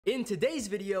In today's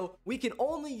video, we can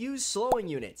only use slowing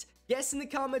units. Guess in the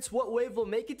comments what wave we'll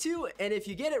make it to, and if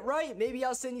you get it right, maybe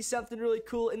I'll send you something really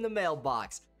cool in the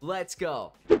mailbox. Let's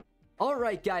go.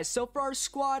 Alright guys, so for our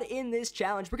squad in this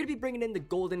challenge, we're going to be bringing in the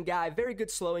golden guy, very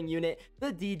good slowing unit,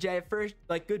 the DJ for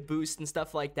like good boost and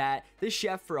stuff like that, the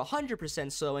chef for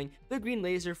 100% slowing, the green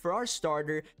laser for our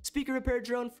starter, speaker repair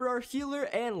drone for our healer,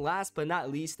 and last but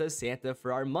not least, the Santa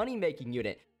for our money making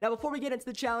unit. Now before we get into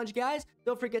the challenge guys,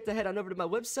 don't forget to head on over to my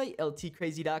website,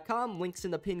 ltcrazy.com, links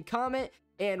in the pinned comment.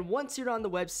 And once you're on the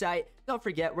website, don't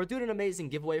forget, we're doing an amazing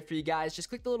giveaway for you guys. Just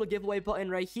click the little giveaway button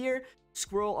right here.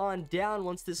 Scroll on down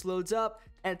once this loads up.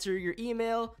 Enter your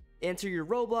email, enter your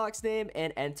Roblox name,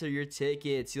 and enter your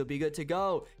tickets. You'll be good to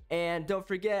go. And don't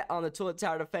forget, on the Toilet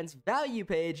Tower Defense value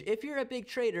page, if you're a big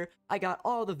trader, I got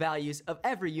all the values of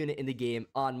every unit in the game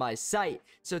on my site.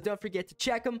 So don't forget to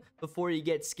check them before you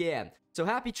get scammed. So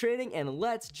happy trading, and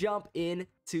let's jump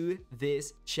into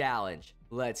this challenge.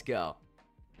 Let's go.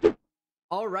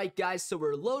 Alright guys, so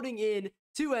we're loading in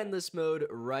to endless mode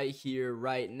right here,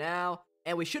 right now.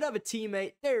 And we should have a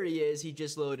teammate. There he is. He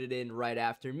just loaded in right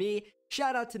after me.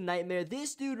 Shout out to Nightmare.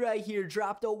 This dude right here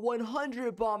dropped a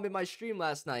 100 bomb in my stream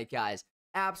last night, guys.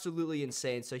 Absolutely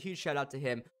insane. So huge shout out to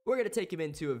him. We're going to take him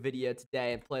into a video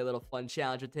today and play a little fun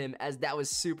challenge with him, as that was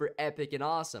super epic and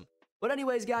awesome. But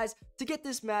anyways, guys, to get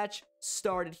this match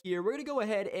started here, we're going to go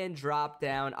ahead and drop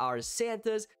down our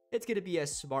Santas. It's going to be a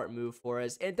smart move for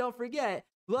us. And don't forget,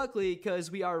 luckily, because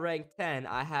we are ranked 10,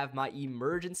 I have my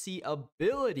emergency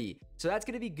ability. So that's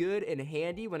going to be good and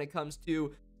handy when it comes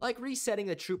to, like,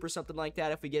 resetting a troop or something like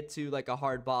that if we get to, like, a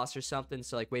hard boss or something.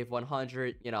 So, like, wave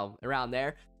 100, you know, around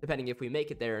there, depending if we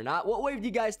make it there or not. What wave do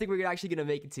you guys think we're actually going to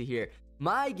make it to here?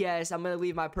 My guess, I'm going to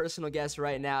leave my personal guess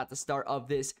right now at the start of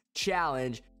this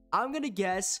challenge. I'm going to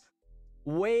guess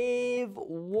wave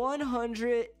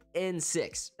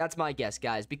 106. That's my guess,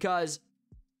 guys, because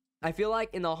I feel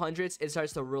like in the hundreds, it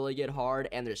starts to really get hard,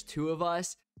 and there's two of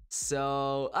us.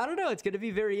 So, I don't know. It's going to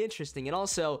be very interesting. And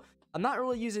also, I'm not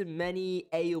really using many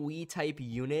AoE type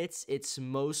units. It's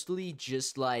mostly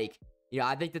just like, you know,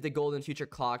 I think that the Golden Future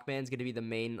Clockman is going to be the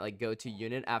main, like, go-to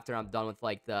unit after I'm done with,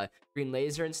 like, the green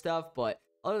laser and stuff. But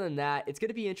other than that, it's going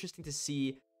to be interesting to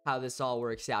see how this all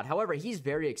works out. However, he's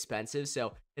very expensive,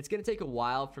 so it's going to take a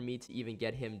while for me to even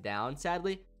get him down,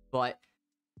 sadly. But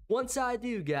once I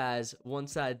do, guys,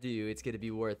 once I do, it's going to be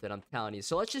worth it, I'm telling you.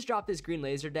 So let's just drop this green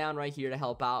laser down right here to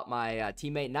help out my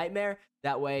teammate Nightmare.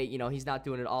 That way, you know, he's not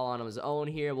doing it all on his own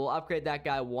here. We'll upgrade that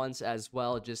guy once as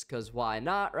well, just because why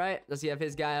not, right? Does he have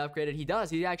his guy upgraded? He does.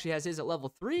 He actually has his at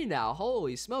level 3 now.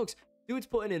 Holy smokes. Dude's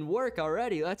putting in work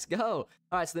already. Let's go.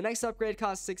 All right, so the next upgrade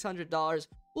costs $600.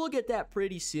 We'll get that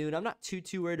pretty soon. I'm not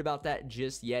too worried about that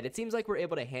just yet. It seems like we're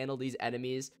able to handle these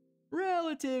enemies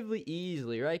relatively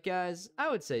easily, right, guys? I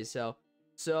would say so.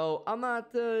 So I'm not,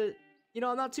 you know,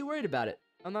 I'm not too worried about it.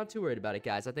 I'm not too worried about it,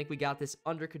 guys. I think we got this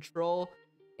under control,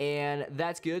 and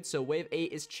that's good. So wave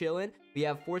 8 is chilling. We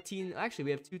have 14, actually,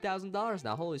 we have $2,000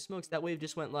 now. Holy smokes, that wave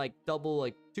just went like double,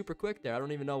 like super quick there. I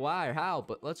don't even know why or how,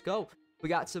 but let's go. We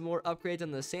got some more upgrades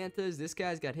on the Santas. This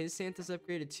guy's got his Santas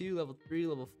upgraded too, level 3,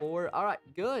 level 4. All right,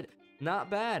 good. Not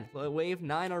bad. Wave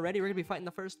 9 already. We're going to be fighting the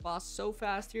first boss so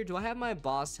fast here. Do I have my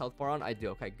boss health bar on? I do.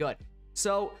 Okay, good.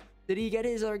 So, did he get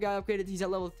his other guy upgraded? He's at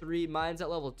level 3. Mine's at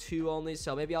level 2 only,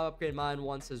 so maybe I'll upgrade mine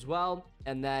once as well.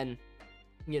 And then,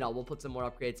 you know, we'll put some more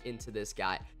upgrades into this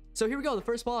guy. So, here we go. The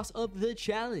first boss of the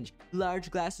challenge. Large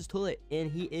glasses toilet.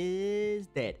 And he is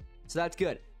dead. So, that's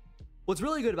good. What's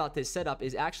really good about this setup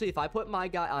is actually if I put my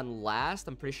guy on last,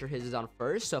 I'm pretty sure his is on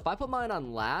first. So if I put mine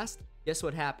on last, guess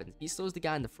what happens? He slows the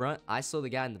guy in the front, I slow the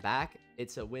guy in the back.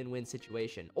 It's a win-win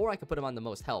situation. Or I could put him on the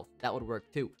most health. That would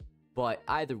work too. But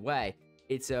either way,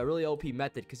 it's a really OP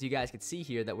method because you guys can see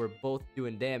here that we're both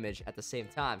doing damage at the same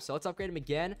time. So let's upgrade him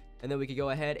again, and then we can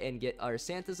go ahead and get our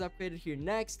Santas upgraded here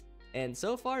next. And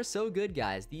so far, so good,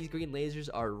 guys. These green lasers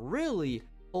are really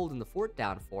holding the fort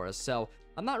down for us. So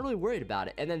I'm not really worried about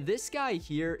it. And then this guy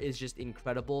here is just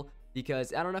incredible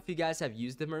because I don't know if you guys have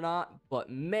used him or not, but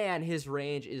man, his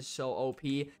range is so OP.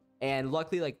 And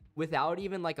luckily, like, without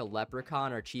even like a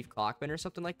leprechaun or chief clockman or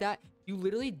something like that, you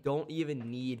literally don't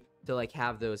even need to like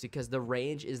have those because the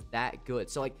range is that good.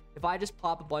 So like if I just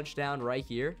plop a bunch down right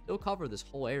here, it'll cover this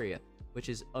whole area, which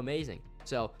is amazing.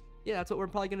 So yeah, that's what we're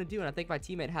probably gonna do. And I think my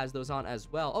teammate has those on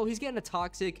as well. Oh, he's getting a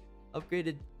toxic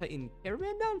upgraded Titan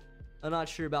cameraman down. I'm not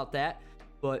sure about that,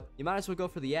 but you might as well go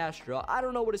for the Astro. I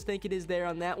don't know what his thinking is there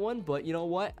on that one, but you know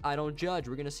what? I don't judge.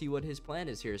 We're gonna see what his plan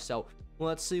is here. So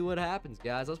let's see what happens,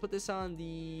 guys. Let's put this on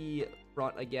the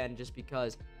front again, just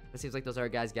because it seems like those other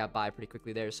guys got by pretty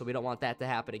quickly there. So we don't want that to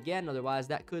happen again. Otherwise,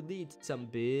 that could lead to some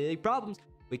big problems.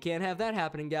 We can't have that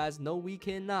happening, guys. No, we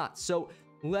cannot. So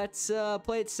let's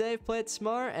play it safe, play it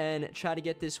smart, and try to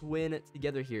get this win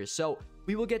together here. So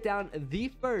we will get down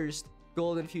the first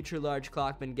golden future large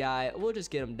clockman guy. We'll just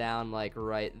get him down like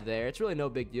right there. It's really no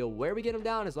big deal where we get him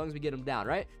down, as long as we get him down,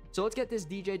 right? So let's get this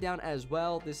DJ down as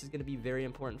well. This is going to be very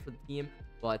important for the team.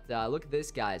 But look at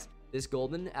this, guys. This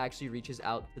golden actually reaches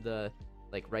out to the,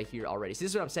 like, right here already. So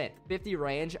this is what I'm saying. 50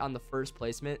 range on the first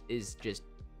placement is just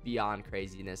beyond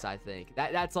craziness, I think.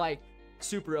 That's like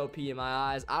super OP in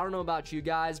my eyes. I don't know about you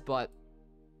guys, but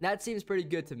that seems pretty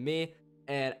good to me.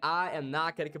 And I am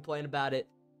not going to complain about it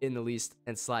in the least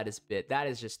and slightest bit. That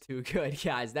is just too good,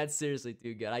 guys. That's seriously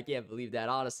too good. I can't believe that,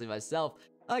 honestly, myself.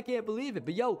 I can't believe it.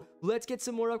 But yo, let's get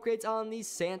some more upgrades on these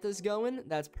Santas going.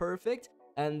 That's perfect.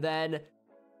 And then,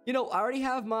 you know, I already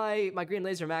have my green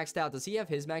laser maxed out. Does he have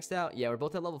his maxed out? Yeah, we're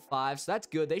both at level 5, so that's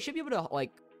good. They should be able to,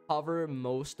 like, cover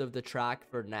most of the track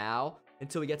for now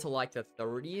until we get to, like, the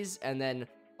 30s. And then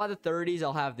by the 30s,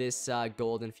 I'll have this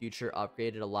golden future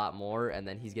upgraded a lot more, and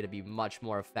then he's going to be much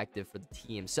more effective for the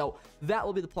team. So that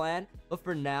will be the plan. But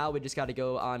for now, we just got to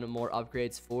go on more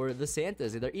upgrades for the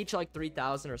Santas. They're each like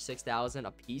 3,000 or 6,000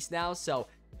 a piece now. So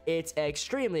it's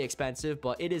extremely expensive,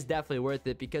 but it is definitely worth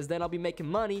it because then I'll be making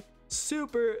money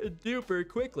super duper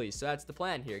quickly. So that's the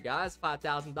plan here, guys.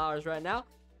 $5,000 right now.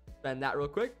 Spend that real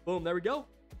quick. Boom, there we go.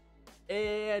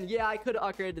 And yeah, I could have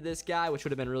upgraded this guy, which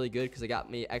would have been really good because it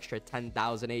got me extra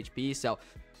 10,000 HP. So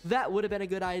that would have been a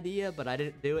good idea, but I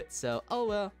didn't do it. So, oh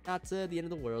well, not the end of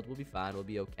the world. We'll be fine. We'll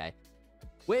be okay.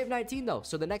 Wave 19, though.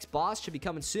 So the next boss should be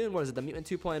coming soon. What is it, the Mutant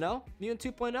 2.0?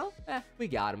 Mutant 2.0? We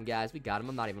got him, guys. We got him.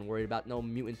 I'm not even worried about no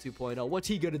Mutant 2.0. What's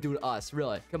he going to do to us?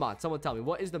 Really? Come on, someone tell me.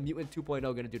 What is the Mutant 2.0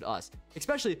 going to do to us?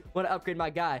 Especially when I upgrade my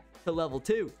guy to level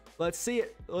 2. Let's see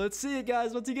it. Let's see it,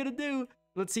 guys. What's he going to do?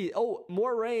 Let's see. Oh,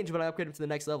 more range when I upgrade him to the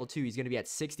next level 2. He's going to be at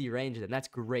 60 range, and that's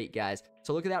great, guys.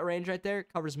 So look at that range right there.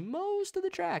 Covers most of the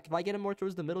track. If I get him more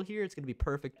towards the middle here, it's going to be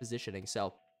perfect positioning.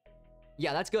 So,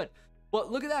 yeah, that's good.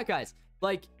 But look at that, guys.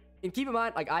 Like, and keep in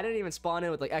mind, like, I didn't even spawn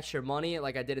in with, like, extra money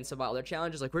like I did in some of my other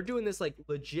challenges. Like, we're doing this, like,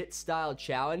 legit style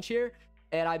challenge here.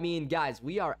 And, I mean, guys,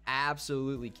 we are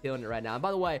absolutely killing it right now. And,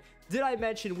 by the way, did I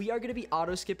mention we are going to be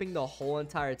auto-skipping the whole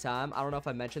entire time? I don't know if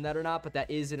I mentioned that or not, but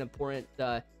that is an important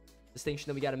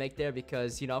distinction that we got to make there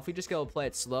because, you know, if we just go play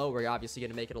it slow, we're obviously going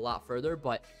to make it a lot further.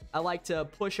 But I like to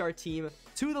push our team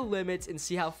to the limits and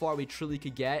see how far we truly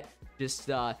could get. Just,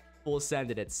 full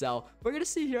sending it. So we're gonna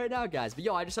see here right now, guys. But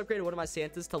yo, I just upgraded one of my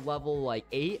Santas to level like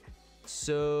 8,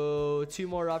 so 2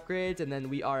 more upgrades and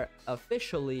then we are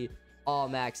officially all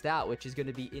maxed out, which is going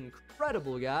to be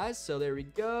incredible, guys. So there we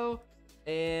go.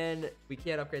 And we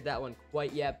can't upgrade that one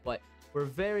quite yet, but we're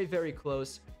very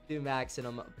close to maxing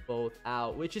them both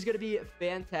out, which is going to be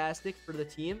fantastic for the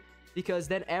team because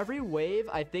then every wave,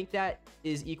 I think that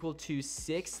is equal to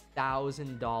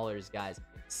 $6,000, guys.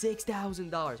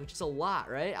 $6,000, which is a lot,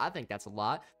 right? I think that's a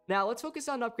lot. Now, let's focus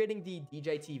on upgrading the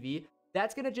DJ TV.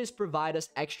 That's going to just provide us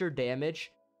extra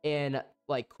damage and,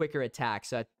 like, quicker attack.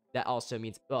 So that also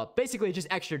means, well, basically just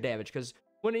extra damage. Because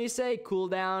when you say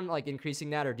cooldown, like increasing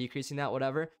that or decreasing that,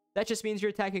 whatever, that just means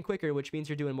you're attacking quicker, which means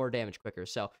you're doing more damage quicker.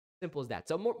 So simple as that.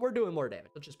 So we're doing more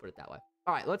damage. Let's just put it that way.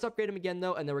 All right, let's upgrade him again,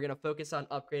 though. And then we're going to focus on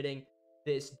upgrading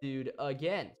this dude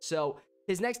again. So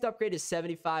his next upgrade is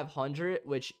 7,500,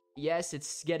 which, yes,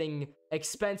 it's getting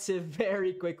expensive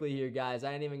very quickly here, guys.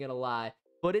 I ain't even gonna lie.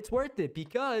 But it's worth it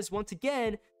because, once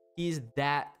again, he's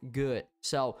that good.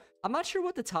 So, I'm not sure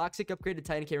what the Toxic upgraded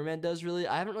Titan Cameraman does, really.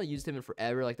 I haven't really used him in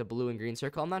forever, like the blue and green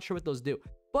circle. I'm not sure what those do.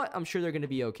 But I'm sure they're gonna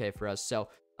be okay for us. So,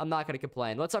 I'm not gonna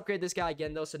complain. Let's upgrade this guy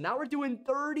again, though. So, now we're doing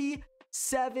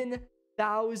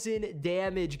 37,000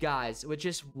 damage, guys, with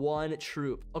just one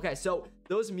troop. Okay, so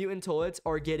those mutant toilets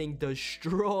are getting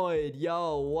destroyed.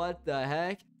 Yo, what the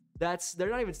heck? They're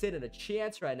not even standing a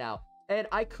chance right now. And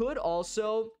I could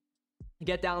also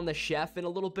get down the chef in a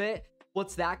little bit.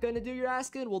 What's that going to do, you're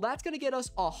asking? Well, that's going to get us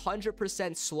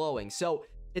 100% slowing. So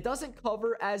it doesn't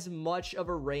cover as much of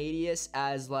a radius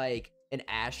as like an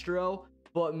Astro,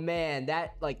 but man,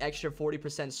 that like extra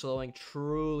 40% slowing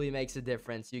truly makes a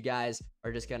difference. You guys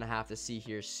are just going to have to see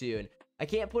here soon. I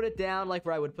can't put it down like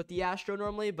where I would put the Astro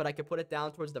normally, but I could put it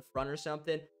down towards the front or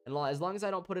something. And as long as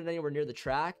I don't put it anywhere near the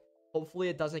track, hopefully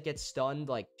it doesn't get stunned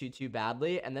like too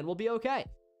badly, and then we'll be okay.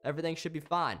 Everything should be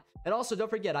fine. And also, don't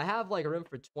forget, I have like room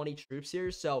for 20 troops here,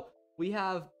 so we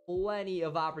have plenty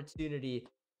of opportunity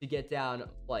to get down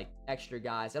like extra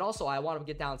guys. And also, I want to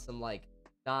get down some like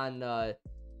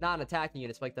non-attacking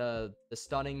units, like the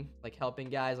stunning, like helping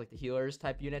guys, like the healers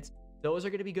type units. Those are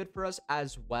going to be good for us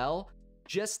as well.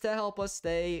 just to help us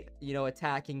stay,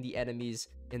 attacking the enemies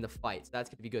in the fight. So that's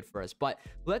going to be good for us. But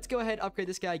let's go ahead and upgrade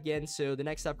this guy again. So the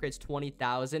next upgrade is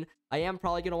 20,000. I am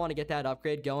probably going to want to get that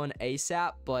upgrade going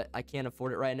ASAP, but I can't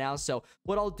afford it right now. So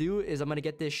what I'll do is I'm going to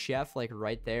get this chef like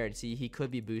right there, and see, he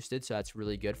could be boosted. So that's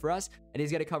really good for us. And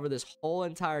he's going to cover this whole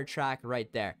entire track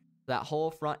right there. That whole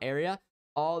front area.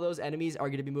 All those enemies are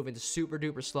going to be moving super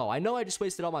duper slow. I know I just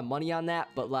wasted all my money on that,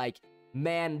 but like,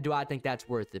 man, do I think that's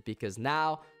worth it, because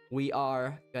now we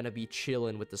are going to be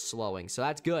chilling with the slowing. So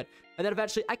that's good. And then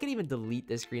eventually, I can even delete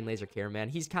this green laser cameraman.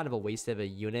 He's kind of a waste of a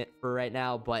unit for right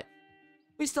now, but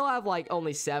we still have like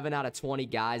only 7 out of 20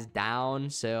 guys down.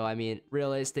 So, I mean,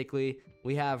 realistically,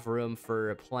 we have room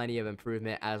for plenty of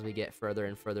improvement as we get further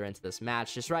and further into this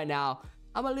match. Just right now,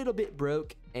 I'm a little bit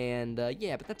broke, and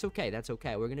yeah, but that's okay. That's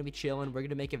okay. We're gonna be chilling. We're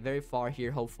gonna make it very far here,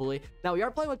 hopefully. Now we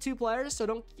are playing with 2 players, so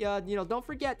don't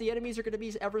forget the enemies are gonna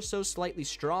be ever so slightly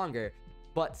stronger.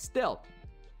 But still,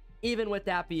 even with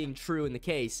that being true in the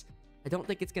case, I don't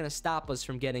think it's gonna stop us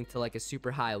from getting to like a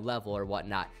super high level or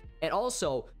whatnot. And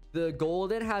also, the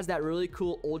golden has that really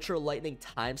cool ultra lightning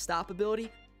time stop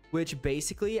ability, which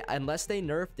basically, unless they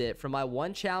nerfed it, from my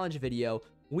one challenge video,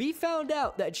 we found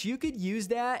out that you could use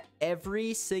that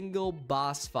every single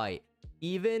boss fight,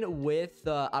 even with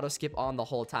auto skip on the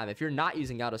whole time. If you're not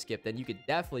using auto skip, then you could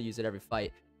definitely use it every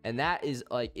fight. And that is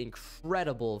like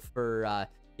incredible for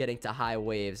getting to high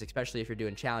waves, especially if you're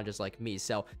doing challenges like me.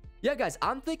 So yeah, guys,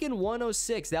 I'm thinking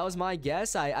 106. That was my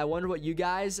guess. I wonder what you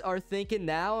guys are thinking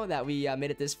now that we made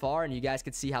it this far and you guys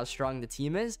could see how strong the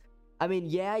team is. I mean,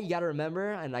 yeah, you got to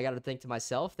remember, and I got to think to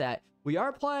myself that we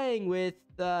are playing with,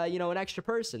 an extra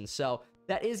person. So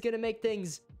that is going to make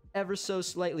things ever so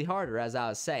slightly harder, as I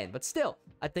was saying. But still,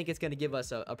 I think it's going to give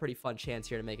us a pretty fun chance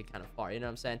here to make it kind of far. You know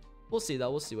what I'm saying? We'll see,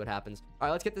 though. We'll see what happens. All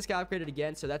right, let's get this guy upgraded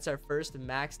again. So that's our first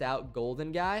maxed out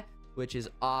golden guy, which is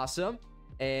awesome.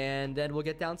 And then we'll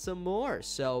get down some more.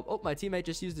 So, oh, my teammate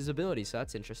just used his ability. So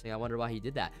that's interesting. I wonder why he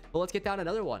did that. But let's get down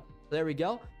another one. There we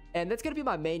go. And that's going to be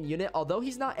my main unit. Although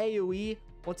he's not AoE,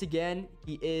 once again,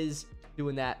 he is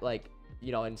doing that, like,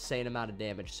 insane amount of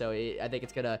damage. So I think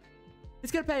it's gonna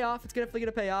pay off. It's definitely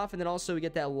gonna pay off. And then also we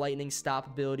get that lightning stop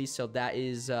ability. So that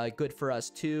is good for us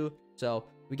too. So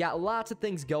we got lots of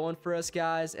things going for us,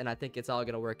 guys. And I think it's all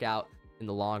gonna work out in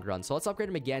the long run. So let's upgrade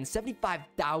him again.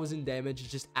 75,000 damage is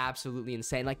just absolutely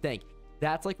insane. Like, think.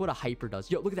 That's like what a hyper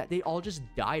does. Yo, look at that. They all just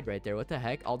died right there. What the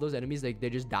heck? All those enemies, they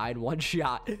just died in one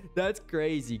shot. That's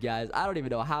crazy, guys. I don't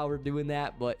even know how we're doing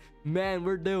that, but man,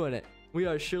 we're doing it. We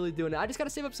are surely doing it. I just got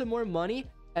to save up some more money,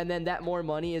 and then that more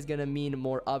money is going to mean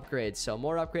more upgrades. So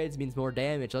more upgrades means more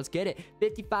damage. Let's get it.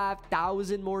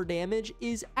 55,000 more damage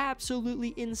is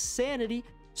absolutely insanity.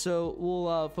 So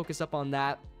we'll focus up on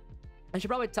that. I should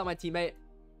probably tell my teammate,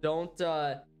 don't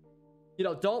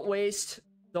waste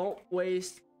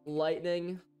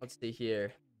lightning. Let's see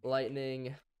here.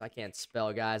 Lightning. I can't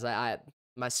spell, guys.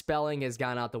 My spelling has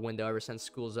gone out the window ever since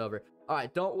school's over. All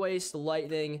right, don't waste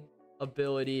lightning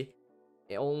ability.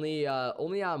 Only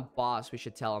on boss, we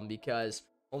should tell him, because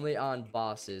only on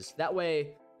bosses. That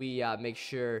way we make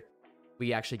sure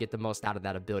we actually get the most out of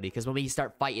that ability, because when we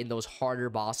start fighting those harder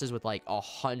bosses with like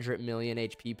 100 million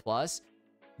HP plus,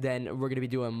 then we're gonna be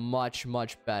doing much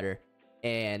better,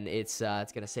 and it's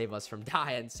gonna save us from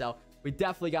dying. So we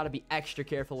definitely got to be extra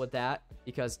careful with that,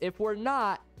 because if we're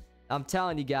not, I'm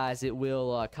telling you guys, it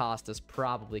will cost us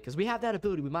probably, because we have that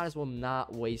ability. We might as well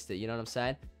not waste it. You know what I'm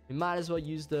saying? We might as well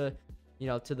use the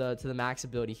to the max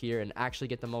ability here and actually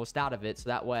get the most out of it, so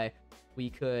that way we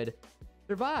could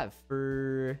survive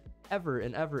for ever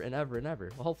and ever and ever and ever.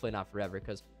 Well, hopefully not forever,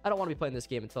 because I don't want to be playing this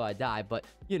game until I die, but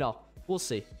we'll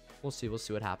see. We'll see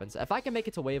what happens. If I can make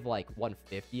it to wave like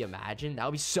 150, imagine, that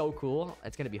would be so cool.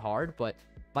 It's gonna be hard, but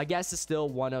my guess is still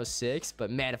 106. But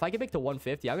man, if I can make to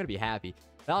 150, I'm gonna be happy.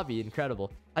 That would be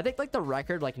incredible. I think like the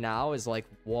record like now is like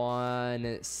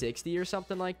 160 or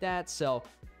something like that. So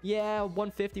yeah,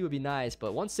 150 would be nice,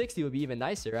 but 160 would be even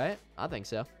nicer, right? I think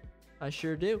so. I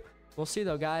sure do. We'll see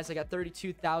though, guys. I got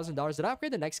 $32,000. Did I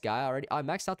upgrade the next guy already? I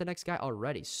maxed out the next guy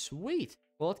already. Sweet.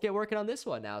 Well, let's get working on this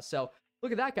one now. So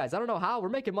look at that, guys. I don't know how. We're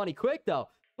making money quick though.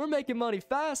 We're making money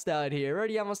fast out here.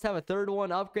 Already almost have a third one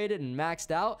upgraded and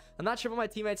maxed out. I'm not sure if my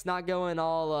teammate's not going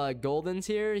all goldens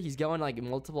here. He's going like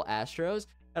multiple Astros.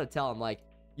 Gotta tell him, like,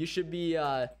 you should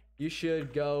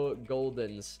go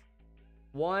goldens.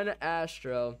 One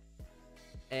Astro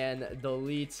and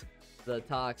delete the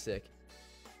toxic.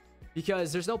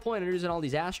 Because there's no point in using all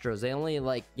these Astros. They only,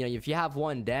 like, if you have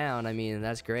one down, I mean,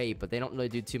 that's great, but they don't really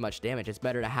do too much damage. It's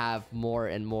better to have more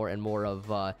and more and more of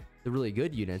the really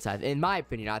good units. In my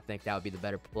opinion, I think that would be the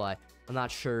better play. I'm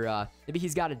not sure. Maybe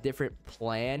he's got a different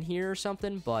plan here or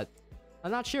something, but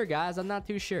I'm not sure, guys. I'm not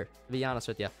too sure, to be honest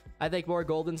with you. I think more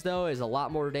Goldens, though, is a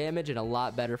lot more damage and a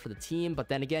lot better for the team. But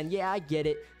then again, yeah, I get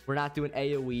it. We're not doing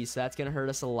AoE, so that's going to hurt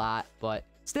us a lot. But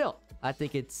still, I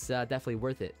think it's definitely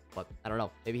worth it. But I don't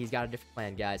know. Maybe he's got a different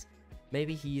plan, guys.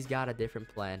 Maybe he's got a different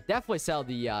plan. Definitely sell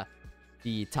the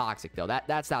Toxic, though.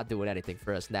 That's not doing anything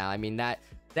for us now. I mean, that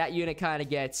unit kind of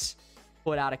gets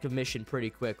put out of commission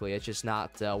pretty quickly. It's just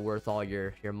not worth all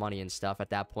your money and stuff at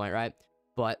that point, right?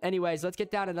 But anyways, let's get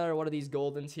down another one of these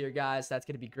Goldens here, guys. That's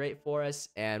going to be great for us,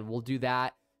 and we'll do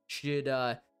that. Should,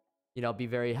 you know, be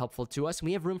very helpful to us.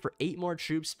 We have room for 8 more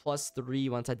troops plus 3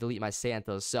 once I delete my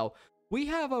Santos. So we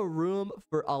have a room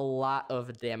for a lot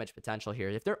of damage potential here.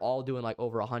 If they're all doing like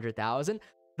over 100,000,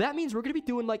 that means we're going to be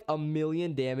doing like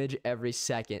 1,000,000 damage every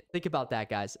second. Think about that,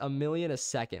 guys. 1,000,000 a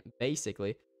second,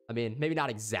 basically. I mean, maybe not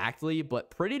exactly, but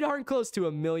pretty darn close to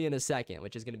 1,000,000 a second,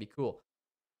 which is going to be cool.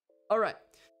 All right,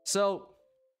 so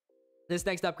this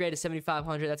next upgrade is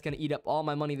 7,500. That's going to eat up all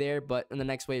my money there, but in the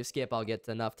next wave skip, I'll get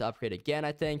enough to upgrade again,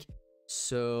 I think.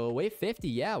 So wave 50,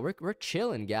 yeah, we're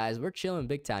chilling, guys. We're chilling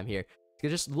big time here.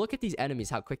 Because just look at these enemies,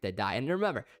 how quick they die. And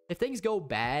remember, if things go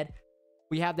bad,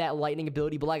 we have that lightning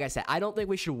ability. But like I said, I don't think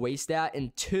we should waste that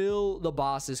until the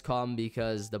bosses come,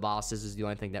 because the bosses is the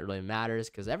only thing that really matters.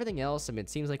 Because everything else, I mean, it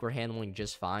seems like we're handling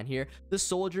just fine here. The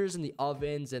soldiers and the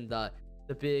ovens and the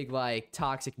big, like,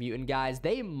 toxic mutant guys,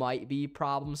 they might be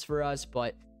problems for us.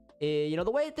 But, you know,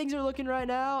 the way things are looking right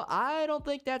now, I don't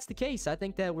think that's the case. I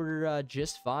think that we're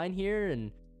just fine here.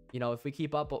 And, you know, if we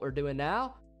keep up what we're doing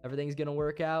now, everything's going to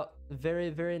work out very,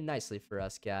 very nicely for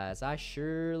us, guys. I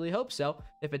surely hope so.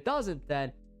 If it doesn't,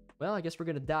 then, well, I guess we're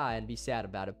going to die and be sad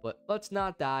about it. But let's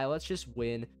not die. Let's just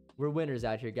win. We're winners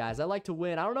out here, guys. I like to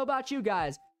win. I don't know about you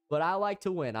guys, but I like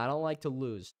to win. I don't like to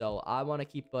lose. So I want to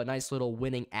keep a nice little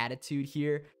winning attitude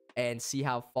here and see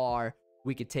how far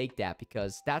we could take that,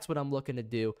 because that's what I'm looking to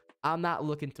do. I'm not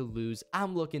looking to lose.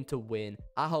 I'm looking to win.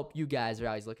 I hope you guys are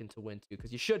always looking to win too,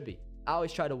 because you should be. I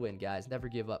always try to win, guys. Never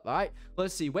give up. All right,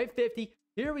 let's see. Wave 50.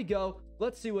 Here we go.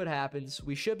 Let's see what happens.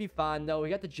 We should be fine, though. We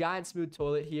got the giant smooth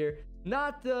toilet here.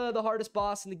 Not the hardest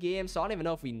boss in the game, so I don't even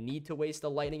know if we need to waste the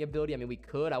lightning ability. I mean, we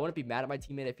could. I wouldn't be mad at my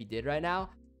teammate if he did right now.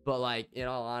 But, like, in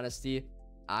all honesty,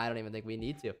 I don't even think we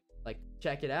need to. Like,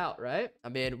 check it out, right? I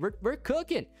mean, we're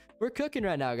cooking. We're cooking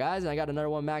right now, guys. And I got another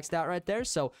one maxed out right there.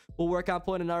 So we'll work on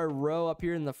putting another row up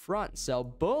here in the front. So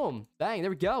boom, bang, there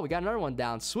we go. We got another one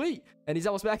down. Sweet. And he's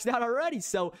almost maxed out already.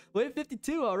 So wave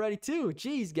 52 already too.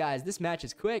 Jeez, guys, this match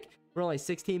is quick. We're only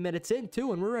 16 minutes in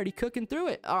too, and we're already cooking through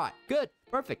it. All right, good,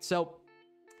 perfect. So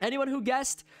anyone who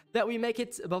guessed that we make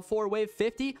it before wave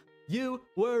 50, you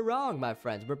were wrong, my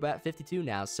friends. We're at 52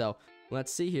 now. So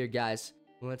let's see here, guys.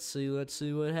 Let's see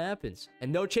what happens.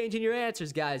 And no change in your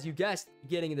answers, guys. You guessed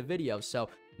getting in the video, so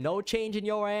no change in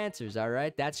your answers, all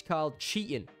right? That's called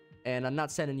cheating. And I'm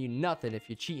not sending you nothing if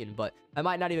you're cheating, but I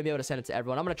might not even be able to send it to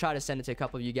everyone. I'm going to try to send it to a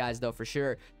couple of you guys, though, for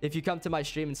sure. If you come to my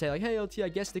stream and say, like, hey, LT, I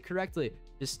guessed it correctly,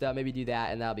 just maybe do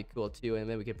that, and that'll be cool, too. And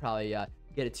then we could probably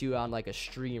get it to you on, like, a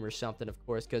stream or something, of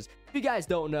course, because if you guys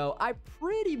don't know, I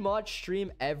pretty much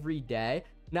stream every day.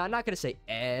 Now, I'm not going to say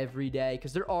every day,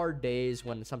 because there are days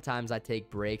when sometimes I take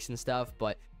breaks and stuff,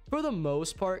 but for the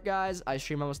most part, guys, I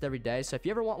stream almost every day. So if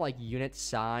you ever want, like, units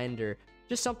signed or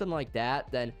just something like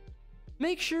that, then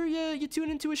make sure you tune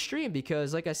into a stream,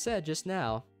 because like I said just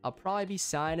now, I'll probably be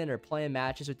signing or playing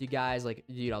matches with you guys, like,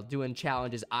 you know, doing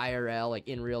challenges IRL, like,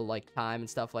 in real, like, time and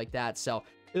stuff like that. So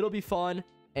it'll be fun,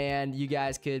 and you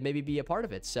guys could maybe be a part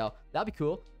of it. So that'd be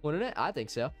cool, wouldn't it? I think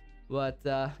so. But,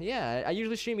 yeah, I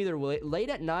usually stream either late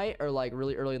at night or, like,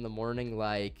 really early in the morning,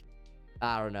 like,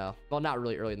 I don't know. Well, not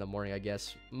really early in the morning, I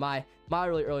guess. My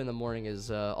really early in the morning is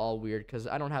all weird, because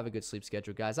I don't have a good sleep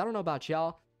schedule, guys. I don't know about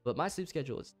y'all, but my sleep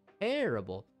schedule is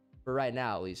terrible. For right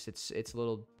now, at least. It's a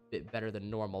little bit better than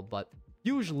normal, but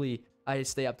usually I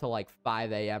stay up till, like,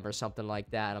 5 a.m. or something like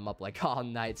that, and I'm up, like, all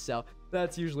night, so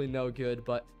that's usually no good.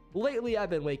 But lately, I've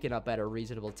been waking up at a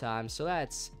reasonable time, so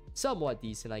that's somewhat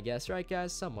decent, I guess, right,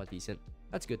 guys? Somewhat decent.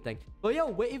 That's a good thing. But yo,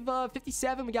 wave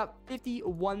 57, we got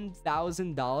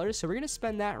 $51,000, so we're gonna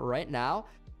spend that right now,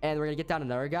 and we're gonna get down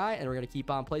another guy, and we're gonna keep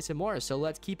on placing more. So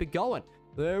let's keep it going.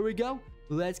 There we go.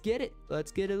 Let's get it.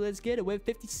 Let's get it. Let's get it. Wave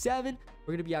 57.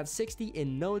 We're gonna be on 60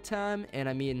 in no time. And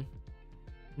I mean,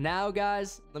 now,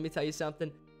 guys, let me tell you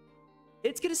something.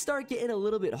 It's gonna start getting a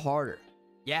little bit harder.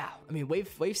 Yeah, I mean, wave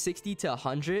 60 to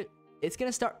 100. It's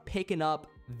gonna start picking up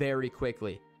very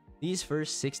quickly. These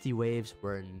first 60 waves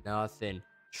were nothing.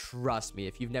 Trust me,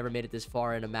 if you've never made it this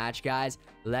far in a match, guys,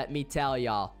 let me tell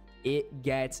y'all, it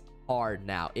gets hard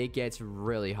now. It gets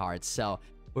really hard. So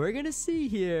we're going to see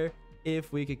here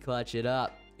if we could clutch it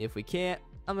up. If we can't,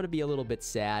 I'm going to be a little bit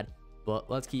sad.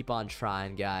 But let's keep on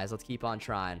trying, guys. Let's keep on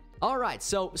trying. All right,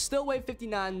 so still wave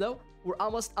 59, though. We're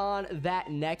almost on that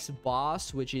next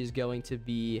boss, which is going to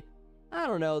be, I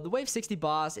don't know, the wave 60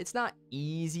 boss. It's not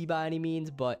easy by any means,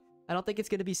 but I don't think it's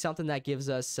going to be something that gives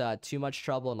us too much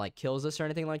trouble and like kills us or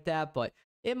anything like that. But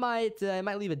it might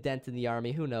leave a dent in the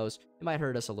army. Who knows? It might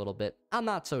hurt us a little bit. I'm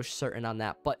not so certain on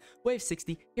that. But wave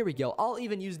 60, here we go. I'll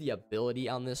even use the ability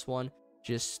on this one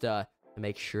just to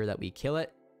make sure that we kill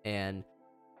it and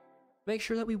make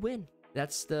sure that we win.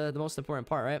 That's the most important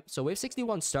part, right? So wave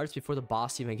 61 starts before the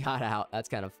boss even got out. That's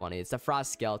kind of funny. It's the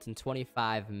Frost Skeleton,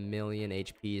 25 million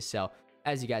HP. So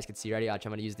as you guys can see, ready? Watch, I'm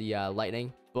going to use the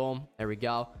lightning. Boom. There we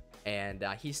go. And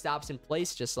he stops in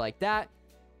place just like that.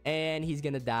 And he's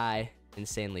going to die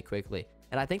insanely quickly.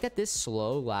 And I think that this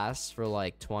slow lasts for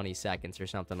like 20 seconds or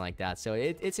something like that. So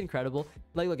it's incredible.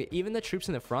 Like, look, even the troops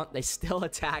in the front, they still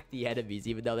attack the enemies,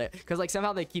 even though because like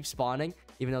somehow they keep spawning,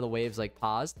 even though the waves like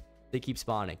paused. They keep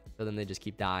spawning, so then they just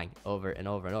keep dying over and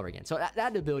over and over again. So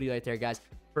that ability right there, guys,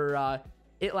 for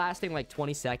it lasting like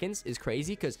 20 seconds is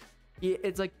crazy, because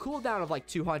it's like cooldown of like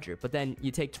 200, but then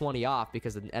you take 20 off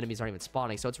because the enemies aren't even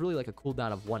spawning. So it's really like a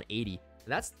cooldown of 180.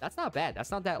 And that's not bad. That's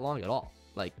not that long at all.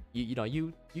 Like you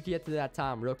can get to that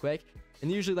time real quick. And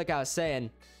usually, like I was saying,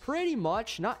 pretty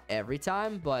much, not every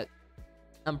time, but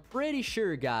I'm pretty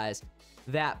sure, guys,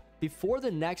 that before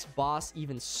the next boss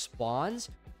even spawns,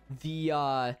 the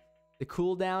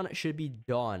cooldown should be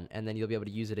done, and then you'll be able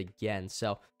to use it again.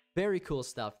 So very cool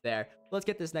stuff there. Let's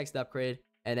get this next upgrade,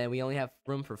 and then we only have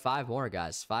room for 5 more,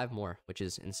 guys. 5 more, which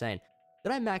is insane.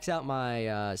 Did I max out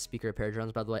my speaker repair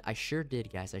drones, by the way? I sure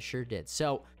did, guys. I sure did.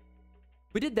 So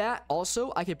we did that.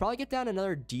 Also, I could probably get down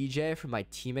another DJ from my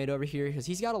teammate over here, because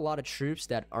he's got a lot of troops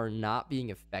that are not being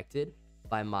affected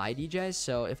by my DJs.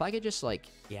 So if I could just like,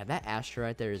 yeah, that Astra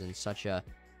right there is in such a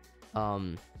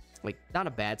like not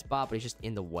a bad spot, but he's just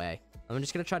in the way. I'm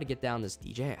just gonna try to get down this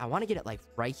DJ. I want to get it like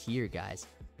right here, guys.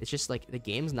 It's just like the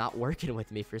game's not working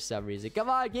with me for some reason. Come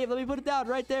on, game, let me put it down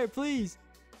right there, please.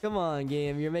 Come on,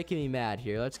 game, you're making me mad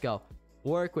here. Let's go.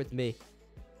 Work with me.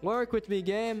 Work with me,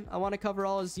 game. I want to cover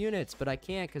all his units, but I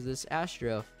can't because this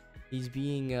Astro, he's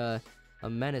being a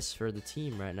menace for the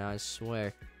team right now, I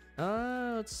swear.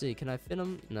 Let's see. Can I fit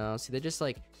him? No, see, they just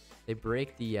like, they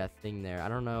break the thing there. I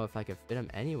don't know if I could fit him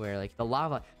anywhere. Like the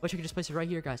lava. I wish I could just place it right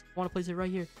here, guys. I want to place it right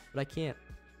here, but I can't.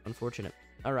 Unfortunate.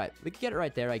 All right, we could get it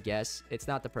right there, I guess. It's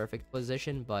not the perfect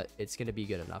position, but it's going to be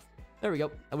good enough. There we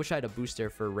go. I wish I had a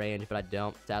booster for range, but I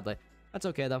don't, sadly. That's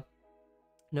okay, though.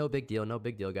 No big deal. No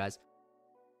big deal, guys.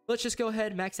 Let's just go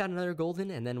ahead, max out another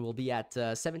golden, and then we'll be at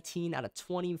 17 out of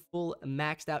 20 full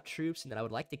maxed out troops. And then I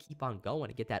would like to keep on going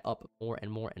and get that up more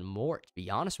and more and more, to be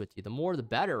honest with you. The more the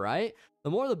better, right?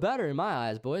 The more the better in my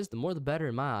eyes, boys. The more the better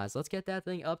in my eyes. Let's get that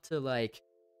thing up to like,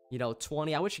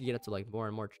 20. I wish we could get up to like more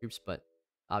and more troops, but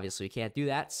obviously we can't do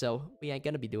that. So we ain't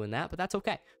going to be doing that, but that's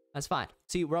okay. That's fine.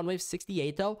 See, we're on wave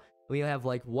 68 though. We have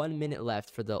like 1 minute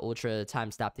left for the ultra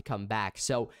time stop to come back.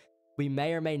 So we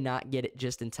may or may not get it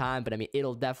just in time, but I mean,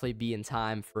 it'll definitely be in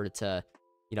time for it to,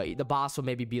 the boss will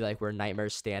maybe be like where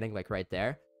Nightmare's standing, like right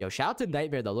there. Yo, shout out to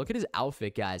Nightmare though. Look at his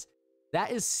outfit, guys.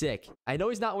 That is sick. I know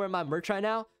he's not wearing my merch right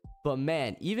now, but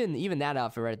man, even that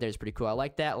outfit right there is pretty cool. I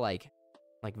like that like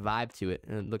vibe to it,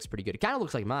 and it looks pretty good. It kind of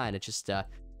looks like mine. It's just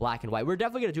black and white. We're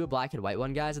definitely gonna do a black and white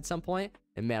one, guys, at some point.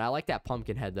 And man, I like that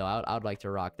pumpkin head though. I would like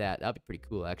to rock that. That'd be pretty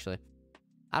cool, actually.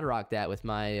 I'd rock that with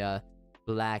my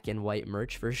black and white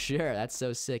merch for sure. That's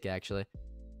so sick, actually.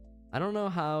 I don't know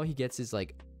how he gets his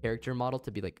like character model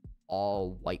to be like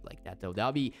all white like that though.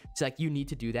 That'll be, it's like you need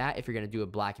to do that if you're gonna do a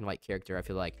black and white character. I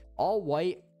feel like all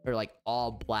white or like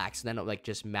all black, so then it like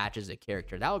just matches the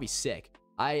character. That would be sick.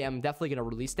 I am definitely gonna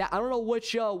release that. I don't know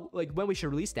which like when we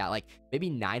should release that, like maybe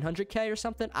 900k or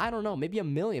something. I don't know, maybe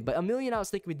 1 million, but 1 million I was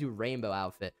thinking we'd do rainbow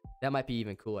outfit. That might be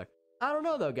even cooler. I don't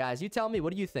know though, guys. You tell me.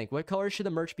 What do you think? What color should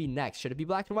the merch be next? Should it be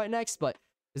black and white next? But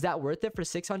is that worth it for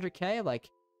 600k? Like,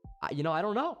 I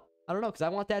don't know. I don't know, because I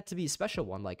want that to be a special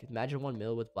one. Like, imagine 1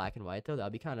 mil with black and white though.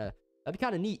 That'd be kind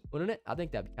of neat, wouldn't it? I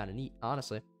think that'd be kind of neat,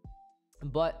 honestly.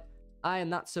 But I am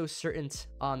not so certain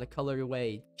on the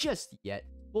colorway just yet.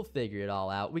 We'll figure it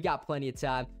all out. We got plenty of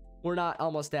time. We're not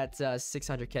almost at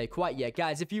 600k quite yet,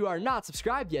 guys. If you are not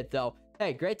subscribed yet though,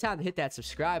 hey, great time to hit that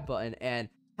subscribe button and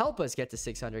help us get to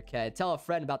 600k. Tell a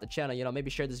friend about the channel. Maybe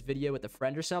share this video with a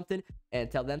friend or something and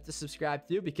tell them to subscribe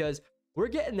too, because we're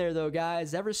getting there though,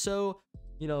 guys. Ever so,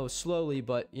 slowly,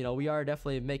 but we are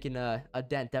definitely making a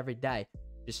dent every day.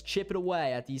 Just chipping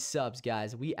away at these subs,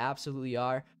 guys. We absolutely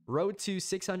are. Road to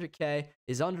 600k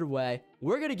is underway.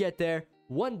 We're gonna get there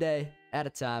one day at a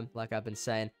time, like I've been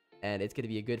saying, and it's gonna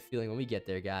be a good feeling when we get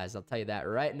there, guys. I'll tell you that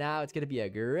right now. It's gonna be a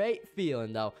great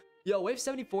feeling though. Yo, wave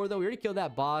 74, though. We already killed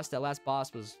that boss. That last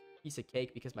boss was a piece of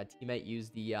cake because my teammate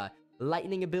used the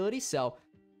lightning ability. So,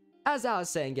 as I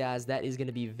was saying, guys, that is going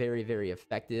to be very, very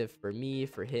effective for me,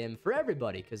 for him, for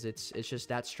everybody, because it's just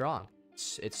that strong.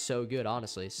 It's so good,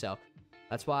 honestly. So,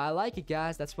 that's why I like it,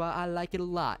 guys. That's why I like it a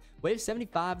lot. Wave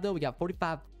 75, though, we got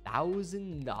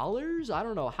 $45,000. I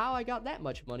don't know how I got that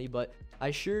much money, but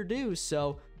I sure do.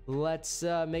 So, let's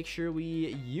make sure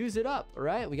we use it up, all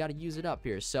right? We got to use it up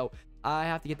here. So, I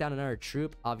have to get down another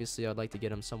troop. Obviously, I'd like to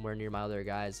get him somewhere near my other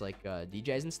guys, like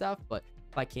DJs and stuff, but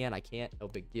if I can, I can't. No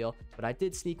big deal. But I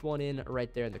did sneak one in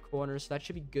right there in the corner, so that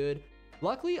should be good.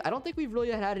 Luckily, I don't think we've really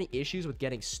had any issues with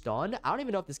getting stunned. I don't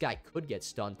even know if this guy could get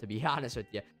stunned, to be honest with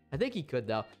you. I think he could,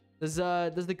 though. Does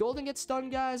the golden get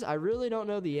stunned, guys? I really don't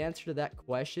know the answer to that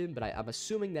question, but I'm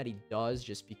assuming that he does,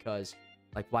 just because,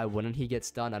 like, why wouldn't he get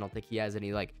stunned? I don't think he has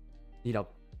any, like, you know,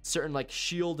 certain, like,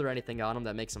 shield or anything on him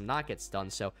that makes him not get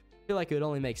stunned, so I feel like it would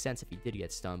only make sense if he did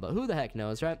get stunned, but who the heck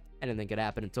knows, right? Anything could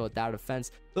happen until a tower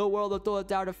defense. The world of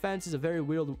tower defense is a very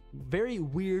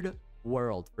weird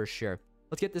world, for sure.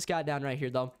 Let's get this guy down right here,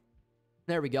 though.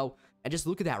 There we go. And just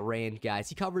look at that range, guys.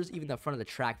 He covers even the front of the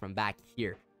track from back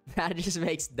here. That just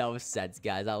makes no sense,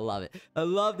 guys. I love it. I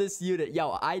love this unit.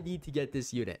 Yo, I need to get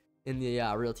this unit in the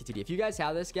real TTD. If you guys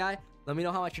have this guy, let me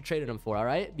know how much you traded him for, all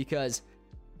right? Because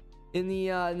in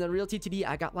the real TTD,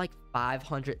 I got like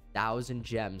 500,000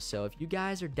 gems. So if you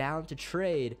guys are down to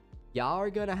trade, y'all are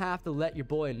gonna have to let your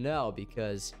boy know,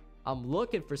 because I'm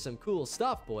looking for some cool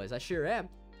stuff, boys. I sure am.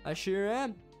 I sure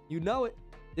am. You know it.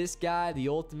 This guy, the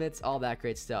ultimates, all that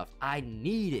great stuff. I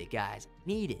need it, guys.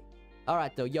 Need it. All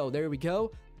right, though. Yo, there we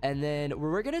go. And then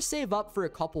we're gonna save up for a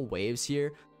couple waves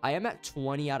here. I am at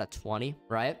 20 out of 20,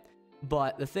 right?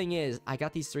 But the thing is, I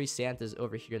got these 3 Santas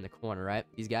over here in the corner, right?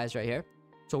 These guys right here.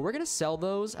 So we're going to sell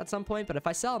those at some point, but if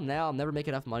I sell them now, I'll never make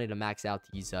enough money to max out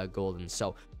these golden.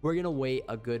 So we're going to wait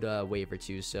a good wave or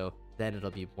two, so then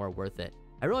it'll be more worth it.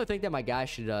 I really think that my guy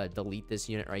should delete this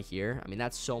unit right here. I mean,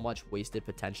 that's so much wasted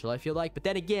potential, I feel like. But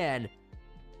then again,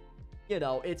 you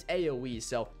know, it's AoE,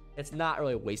 so it's not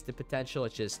really wasted potential.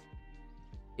 It's just,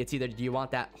 it's either do you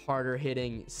want that harder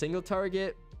hitting single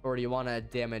target, or do you want to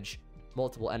damage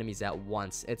multiple enemies at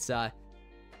once? It's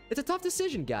a tough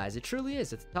decision, guys. It truly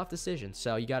is. It's a tough decision.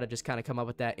 So you got to just kind of come up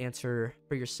with that answer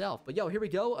for yourself. But yo, here we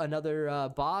go. Another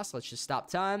boss. Let's just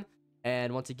stop time.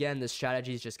 And once again, this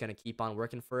strategy is just going to keep on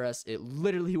working for us. It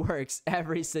literally works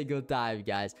every single time,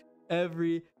 guys.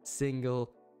 Every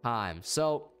single time.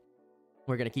 So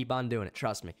we're going to keep on doing it.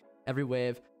 Trust me. Every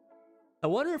wave. I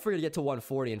wonder if we're going to get to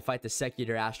 140 and fight the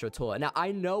Secutor Astro Tola. Now,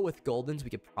 I know with Goldens, we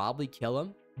could probably kill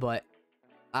him, but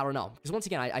I don't know. Because once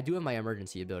again, I do have my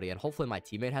emergency ability, and hopefully my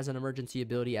teammate has an emergency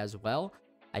ability as well.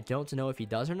 I don't know if he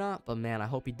does or not, but man, I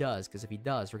hope he does, because if he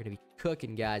does, we're going to be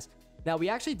cooking, guys. Now, we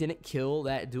actually didn't kill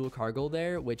that dual cargo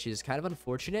there, which is kind of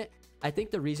unfortunate. I think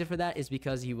the reason for that is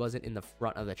because he wasn't in the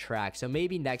front of the track. So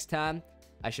maybe next time,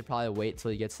 I should probably wait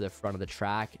till he gets to the front of the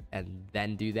track and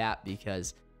then do that,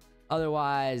 because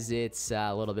otherwise, it's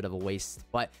a little bit of a waste.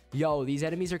 But yo, these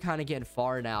enemies are kind of getting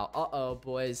far now. Uh-oh,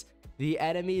 boys. The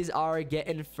enemies are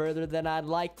getting further than I'd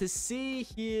like to see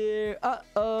here.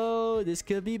 Uh-oh, this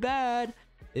could be bad.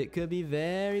 It could be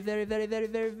very, very, very, very,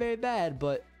 very, very bad,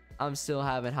 but I'm still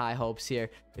having high hopes here.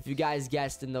 If you guys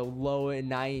guessed, in the low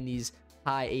 90s,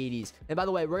 high 80s. And by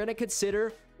the way, we're going to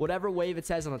consider whatever wave it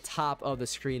says on the top of the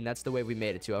screen. That's the wave we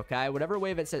made it to, okay? Whatever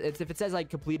wave it says, if it says like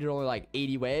completed only like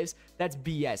 80 waves, that's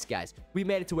BS, guys. We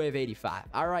made it to wave 85.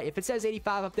 All right, if it says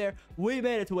 85 up there, we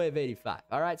made it to wave 85.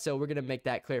 All right, so we're going to make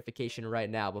that clarification right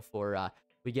now before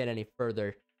we get any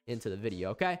further into the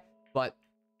video, okay? But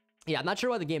yeah, I'm not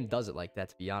sure why the game does it like that,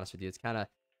 to be honest with you. It's kind of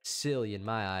silly in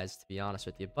my eyes, to be honest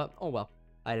with you. But oh well,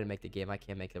 I didn't make the game. I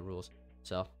can't make the rules.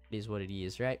 So it is what it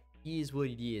is, right? It is what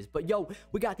it is. But yo,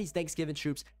 we got these Thanksgiving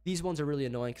troops. These ones are really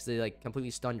annoying because they like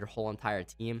completely stun your whole entire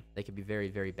team. They could be very,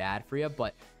 very bad for you.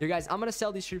 But here, guys, I'm gonna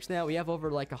sell these troops now. We have over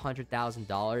like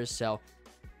 $100,000. So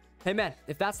hey man,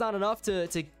 if that's not enough to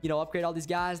you know, upgrade all these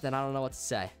guys, then I don't know what to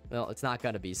say. Well, it's not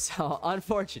gonna be. So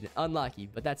unfortunate, unlucky,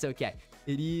 but that's okay.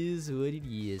 It is what it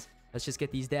is. Let's just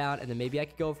get these down, and then maybe I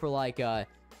could go for like a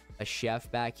chef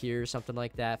back here or something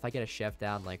like that. If I get a chef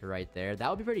down like right there, that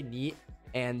would be pretty neat.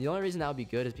 And the only reason that would be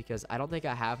good is because I don't think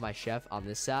I have my chef on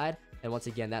this side. And once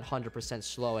again, that 100%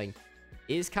 slowing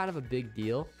is kind of a big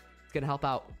deal. It's going to help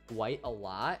out quite a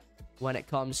lot when it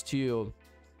comes to,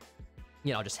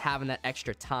 you know, just having that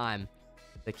extra time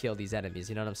to kill these enemies.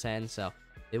 You know what I'm saying? So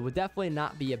it would definitely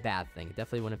not be a bad thing. It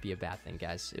definitely wouldn't be a bad thing,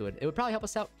 guys. It would probably help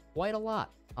us out quite a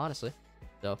lot, honestly.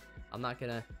 So I'm not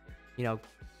going to, you know,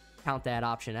 count that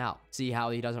option out. See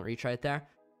how he doesn't reach right there?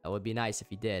 That would be nice if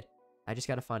he did. I just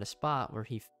got to find a spot where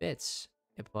he fits.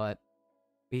 But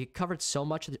we covered so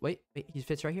much of the... Wait, he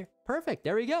fits right here. Perfect.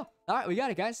 There we go. All right, we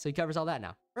got it, guys. So he covers all that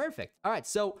now. Perfect. All right,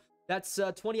 so that's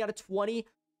 20 out of 20.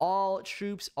 All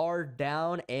troops are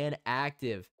down and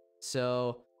active.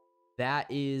 So that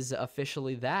is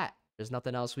officially that. There's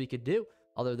nothing else we could do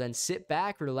other than sit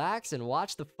back, relax, and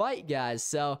watch the fight, guys.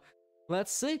 So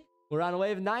let's see. We're on a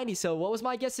wave 90. So what was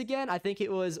my guess again? I think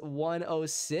it was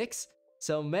 106.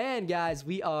 So, man, guys,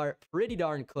 we are pretty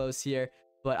darn close here.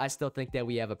 But I still think that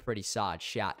we have a pretty solid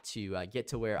shot to get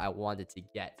to where I wanted to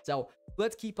get. So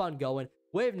let's keep on going.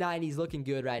 Wave 90 is looking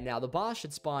good right now. The boss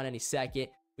should spawn any second.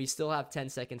 We still have 10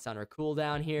 seconds on our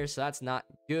cooldown here, so that's not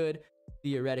good,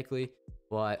 theoretically.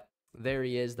 But there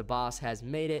he is. The boss has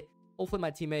made it. Hopefully my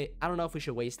teammate... I don't know if we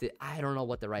should waste it. I don't know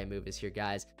what the right move is here,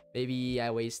 guys. Maybe I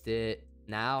waste it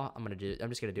now. I'm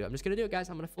just gonna do it. I'm just gonna do it, guys.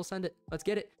 I'm gonna full send it. Let's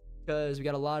get it. Because we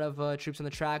got a lot of troops on the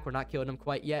track. We're not killing them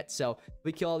quite yet. So if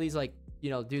we kill all these, like,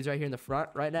 dudes right here in the front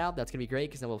right now, that's gonna be great,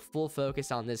 because then we'll full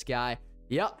focus on this guy.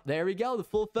 Yep, there we go, the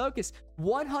full focus.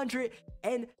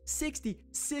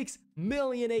 166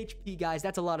 million HP, guys.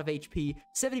 That's a lot of HP.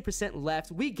 70%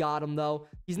 left. We got him, though.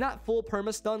 He's not full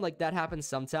perma-stun. Like, that happens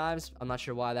sometimes. I'm not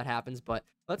sure why that happens, but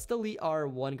let's delete our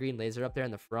one green laser up there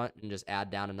in the front and just add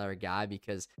down another guy,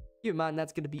 because keep in mind,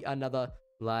 that's gonna be another,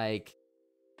 like,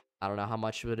 I don't know, how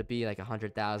much would it be? Like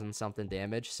 100,000 something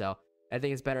damage. So I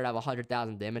think it's better to have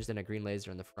 100,000 damage than a green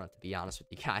laser in the front, to be honest with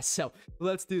you guys. So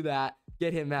let's do that.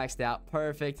 Get him maxed out.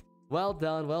 Perfect. Well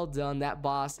done. Well done. That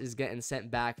boss is getting sent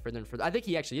back further and further. I think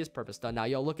he actually is purpose stun now.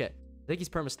 Yo, look at... I think he's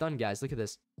perma stun, guys. Look at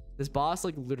this. This boss,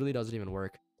 like, literally doesn't even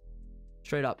work.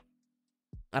 Straight up.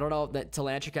 I don't know that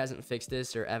Talantric hasn't fixed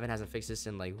this, or Evan hasn't fixed this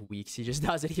in, like, weeks. He just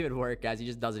doesn't even work, guys. He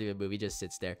just doesn't even move. He just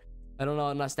sits there. I don't know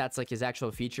unless that's, like, his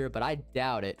actual feature, but I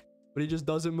doubt it. But he just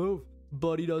doesn't move.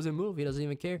 But he doesn't move. He doesn't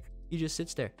even care. He just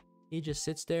sits there. He just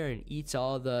sits there and eats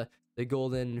all the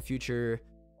golden future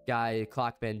guy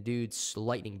clockband dude's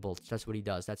lightning bolts. That's what he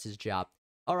does. That's his job.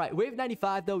 All right, wave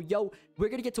 95 though. Yo, we're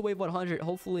gonna get to wave 100.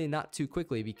 Hopefully not too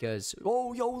quickly, because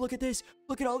yo, look at this.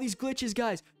 Look at all these glitches,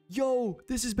 guys. Yo,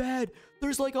 this is bad.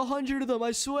 There's like 100 of them,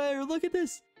 I swear. Look at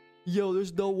this. Yo,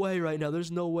 there's no way right now.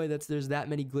 There's no way there's that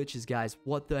many glitches, guys.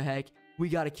 What the heck? We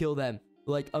gotta kill them,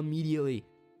 like, immediately.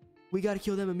 We gotta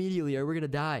kill them immediately, or we're gonna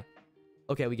die.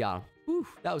 Okay, we got him. Whew,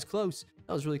 that was close.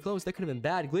 That was really close. That could have been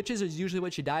bad. Glitches is usually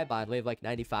what you die by. In wave like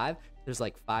 95, there's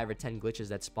like 5 or 10 glitches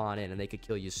that spawn in, and they could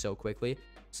kill you so quickly.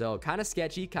 So kind of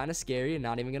sketchy, kind of scary, and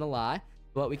not even gonna lie.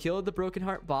 But we killed the Broken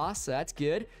Heart boss, so that's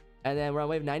good. And then we're on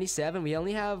wave 97. We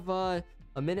only have a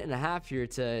minute and a half here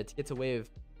to get to wave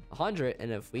 100,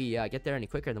 and if we get there any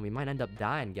quicker, then we might end up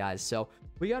dying, guys. So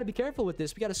we gotta be careful with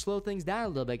this. We gotta slow things down a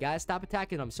little bit, guys. Stop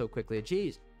attacking them so quickly.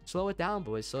 Jeez. Slow it down,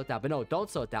 boys. Slow it down. But no, don't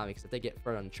slow it down, because if they get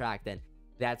further on the track, then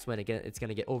that's when it's going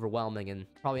to get overwhelming and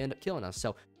probably end up killing us.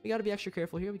 So we got to be extra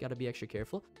careful here. We got to be extra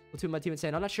careful. Let's my team and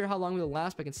saying, I'm not sure how long we'll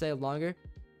last, but I can say longer,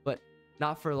 but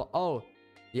not for... Oh,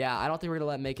 yeah, I don't think we're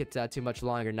going to make it too much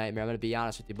longer, Nightmare. I'm going to be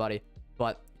honest with you, buddy.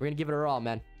 But we're going to give it our all,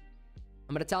 man.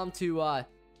 I'm going to tell him to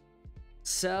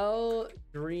sell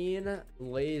green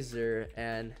laser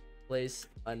and place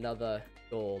another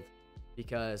gold.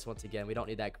 Because, once again, we don't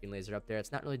need that green laser up there.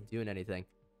 It's not really doing anything.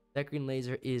 That green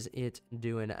laser isn't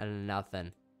doing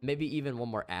nothing. Maybe even one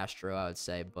more Astro, I would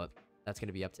say. But that's going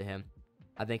to be up to him.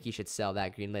 I think he should sell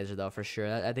that green laser, though, for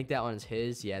sure. I think that one's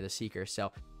his. Yeah, the Seeker.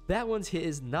 So, that one's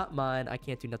his, not mine. I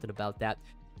can't do nothing about that.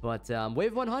 But,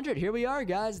 wave 100, here we are,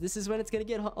 guys. This is when it's going to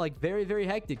get, like, very, very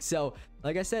hectic. So,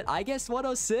 like I said, I guess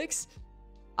 106.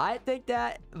 I think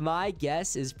that my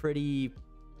guess is pretty,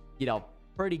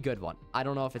 pretty good one. I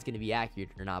don't know if it's going to be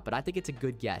accurate or not, but I think it's a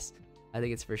good guess. I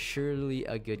think it's for surely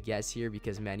a good guess here,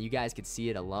 because, man, you guys could see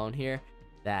it alone here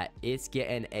that it's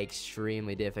getting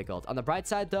extremely difficult. On the bright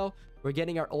side, though, we're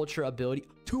getting our ultra ability.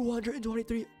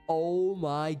 223. Oh,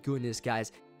 my goodness,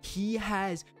 guys. He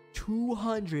has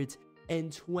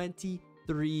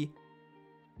 223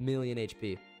 million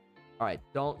HP. All right,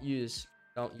 don't use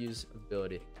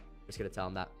ability. I'm just going to tell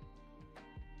him that.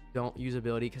 Don't use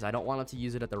ability, because I don't want him to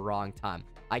use it at the wrong time.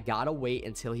 I gotta wait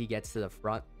until he gets to the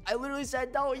front. I literally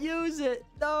said don't use it.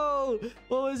 No,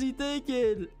 what was he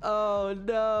thinking? Oh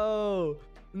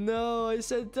no, I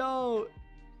said don't.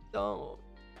 Oh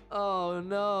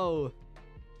no.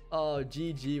 Oh,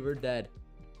 GG, we're dead.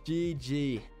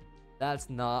 GG. That's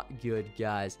not good,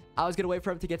 guys. I was gonna wait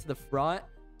for him to get to the front,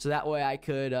 so that way I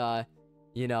could have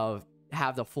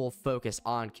the full focus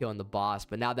on killing the boss.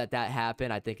 But now that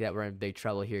happened, I think that we're in big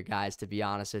trouble here, guys, to be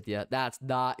honest with you. That's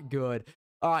not good.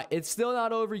 All right, it's still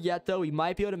not over yet, though. We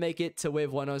might be able to make it to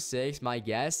wave 106, my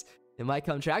guess. It might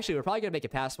come true. Actually, we're probably going to make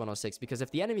it past 106 because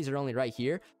if the enemies are only right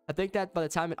here, I think that by the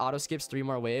time it auto skips 3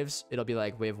 more waves, it'll be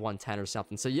like wave 110 or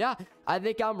something. So yeah, I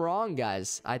think I'm wrong,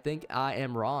 guys. I think I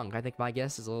am wrong. I think my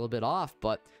guess is a little bit off,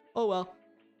 but oh well.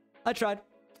 I tried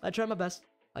my best.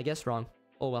 I guess wrong.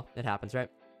 Oh well, it happens, right?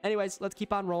 Anyways, let's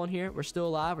keep on rolling here. We're still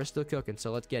alive. We're still cooking,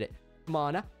 so let's get it. Come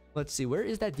on now. Let's see. Where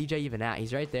is that DJ even at?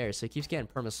 He's right there, so he keeps getting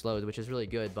perma-slowed, which is really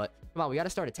good. But come on, we got to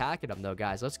start attacking him, though,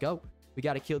 guys. Let's go. We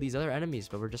got to kill these other enemies,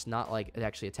 but we're just not, like,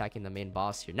 actually attacking the main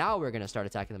boss here. Now we're going to start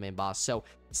attacking the main boss. So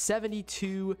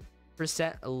 72%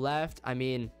 left. I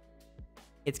mean,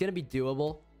 it's going to be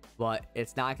doable, but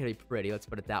it's not going to be pretty. Let's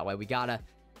put it that way. We gotta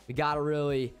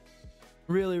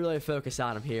really focus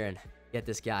on him here and get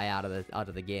this guy out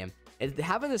of the game. And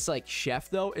having this like chef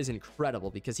though is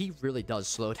incredible because he really does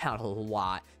slow down a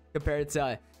lot compared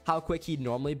to how quick he'd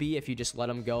normally be if you just let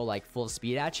him go like full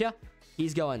speed at you.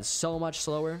 He's going so much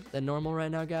slower than normal right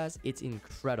now, guys. It's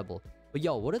incredible. But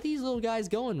yo, what are these little guys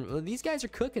going? These guys are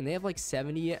cooking. They have like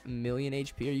 70 million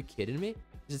HP. Are you kidding me?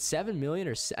 Is it 7 million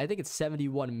or I think it's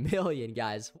 71 million,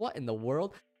 guys? What in the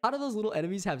world? How do those little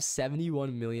enemies have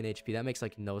 71 million HP? That makes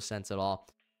like no sense at all.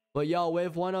 But yo,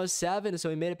 wave 107, so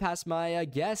we made it past my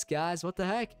guess, guys. What the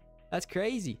heck? That's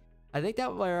crazy. I think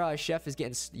that where Chef is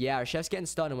getting, yeah, our Chef's getting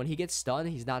stunned, and when he gets stunned,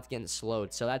 he's not getting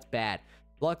slowed, so that's bad.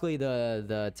 Luckily,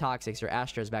 the Toxics or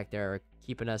Astros back there are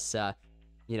keeping us,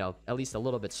 you know, at least a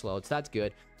little bit slowed, so that's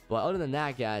good. But other than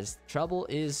that, guys, trouble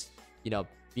is, you know,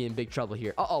 being big trouble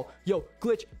here. Uh-oh, yo,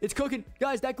 glitch, it's cooking.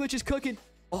 Guys, that glitch is cooking.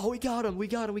 Oh, we got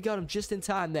him just in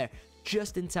time there.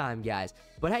 Just in time, guys.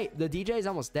 But hey, the DJ is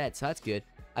almost dead, so that's good.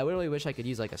 I really wish I could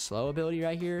use like a slow ability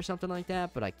right here or something like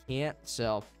that, but I can't,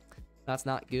 so that's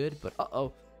not good. But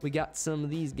uh-oh, we got some of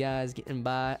these guys getting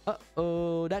by.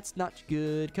 Uh-oh, that's not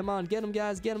good. Come on, get them,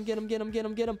 guys. Get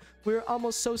them. We're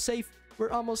almost so safe. A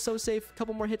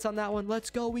couple more hits on that one. Let's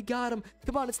go. We got him.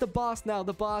 Come on, it's the boss now.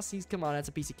 The boss, come on, that's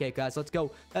a piece of cake, guys. Let's go.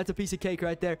 That's a piece of cake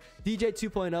right there. DJ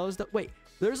 2.0s. Wait,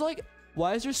 there's like,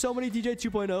 why is there so many DJ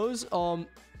 2.0s?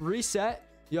 Reset.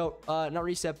 Yo, not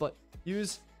reset, but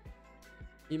use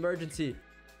emergency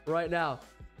right now.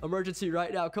 Emergency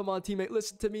right now. Come on, teammate.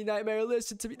 Listen to me, Nightmare.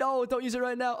 Listen to me. No, don't use it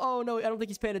right now. Oh, no. I don't think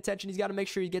he's paying attention. He's got to make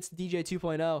sure he gets the DJ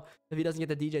 2.0. If he doesn't get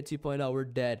the DJ 2.0, we're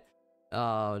dead.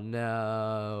 Oh,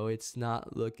 no. It's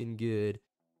not looking good.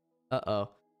 Uh-oh.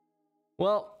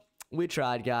 Well, we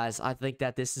tried, guys. I think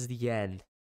that this is the end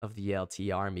of the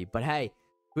LT army. But hey,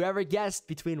 whoever guessed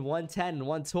between 110 and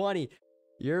 120,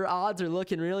 your odds are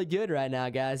looking really good right now,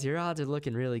 guys. Your odds are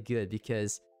looking really good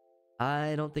because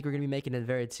I don't think we're going to be making it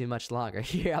very too much longer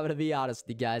here. I'm going to be honest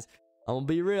with you guys. I'm going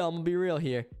to be real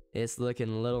here. It's looking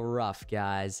a little rough,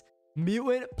 guys.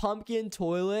 Mutant Pumpkin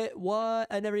Toilet. What?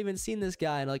 I never even seen this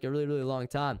guy in like a really long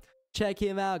time. Check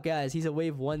him out, guys. He's a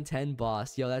wave 110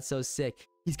 boss. Yo, that's so sick.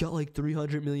 He's got like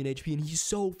 300 million HP and he's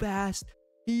so fast.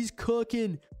 He's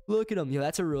cooking. Look at him. Yo,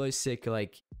 that's a really sick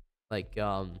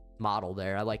model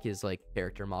there. I like his like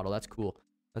character model. That's cool.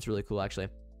 That's really cool, actually.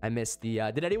 I missed the,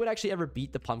 did anyone actually ever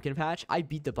beat the pumpkin patch? I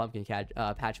beat the pumpkin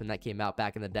patch when that came out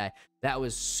back in the day. That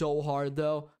was so hard,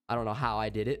 though. I don't know how I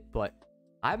did it, but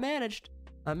I managed.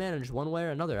 One way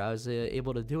or another. I was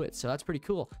able to do it, so that's pretty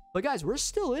cool. But guys, we're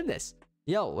still in this.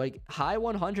 Yo, like, high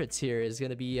 100s here is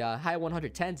going to be, high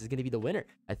 110s is going to be the winner,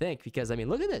 I think. Because, I mean,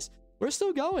 look at this. We're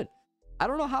still going. I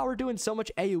don't know how we're doing so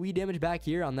much AoE damage back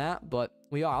here on that, but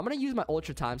we are. I'm going to use my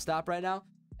Ultra Time Stop right now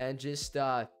and just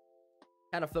kind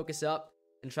of focus up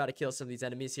and try to kill some of these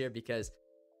enemies here because,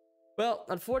 well,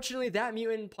 unfortunately, that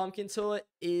Mutant Pumpkin Toilet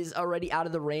is already out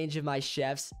of the range of my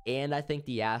Chefs and I think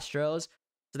the Astros.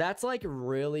 So that's like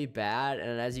really bad.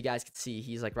 And as you guys can see,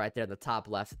 he's like right there in the top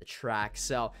left of the track.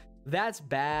 So that's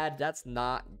bad. That's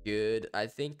not good. I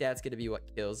think that's going to be what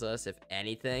kills us, if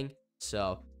anything.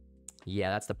 So yeah,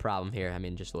 that's the problem here. I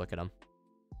mean, just look at him.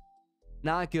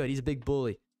 Not good. He's a big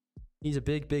bully. He's a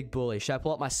big bully. Should I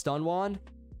pull up my stun wand?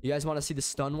 You guys want to see the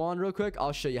stun wand real quick?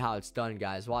 I'll show you how it's done,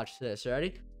 guys. Watch this.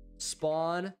 Ready?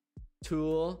 Spawn,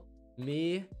 tool,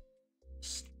 me,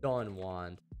 stun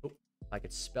wand. Oh, I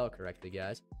could spell correctly,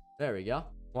 guys. There we go.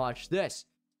 Watch this.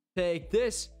 Take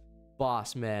this,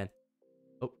 boss man.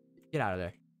 Oh, get out of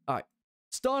there. All right.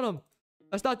 Stun him.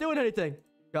 That's not doing anything.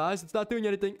 Guys, it's not doing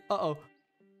anything. Uh-oh.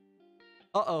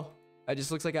 It just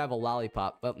looks like I have a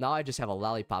lollipop. Well, now I just have a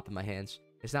lollipop in my hands.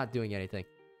 It's not doing anything.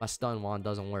 My stun wand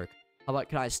doesn't work. How about,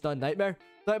 can I stun Nightmare?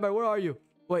 Nightmare, where are you?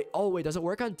 Wait, oh wait, does it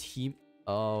work on team?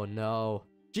 Oh no.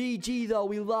 GG though,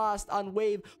 we lost on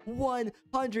wave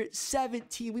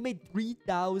 117. We made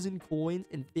 3,000 coins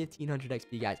and 1,500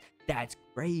 XP, guys. That's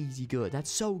crazy good.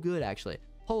 That's so good, actually.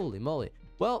 Holy moly.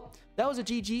 well, that was a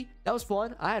GG. That was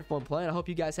fun. I had fun playing. I hope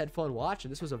you guys had fun watching.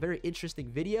 This was a very interesting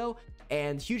video.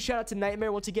 And huge shout out to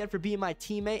Nightmare once again for being my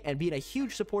teammate and being a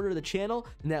huge supporter of the channel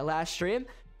in that last stream.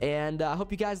 And I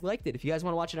hope you guys liked it. If you guys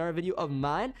want to watch another video of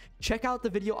mine, check out the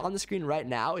video on the screen right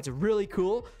now. It's really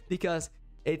cool because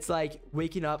it's like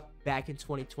waking up back in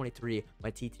 2023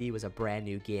 when TTD was a brand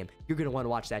new game. You're going to want to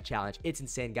watch that challenge. It's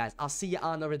insane, guys. I'll see you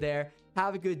on over there.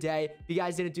 Have a good day. If you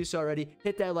guys didn't do so already,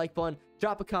 hit that like button,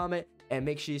 drop a comment, and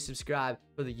make sure you subscribe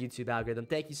for the YouTube algorithm.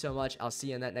 Thank you so much. I'll see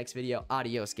you in that next video.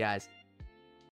 Adios, guys.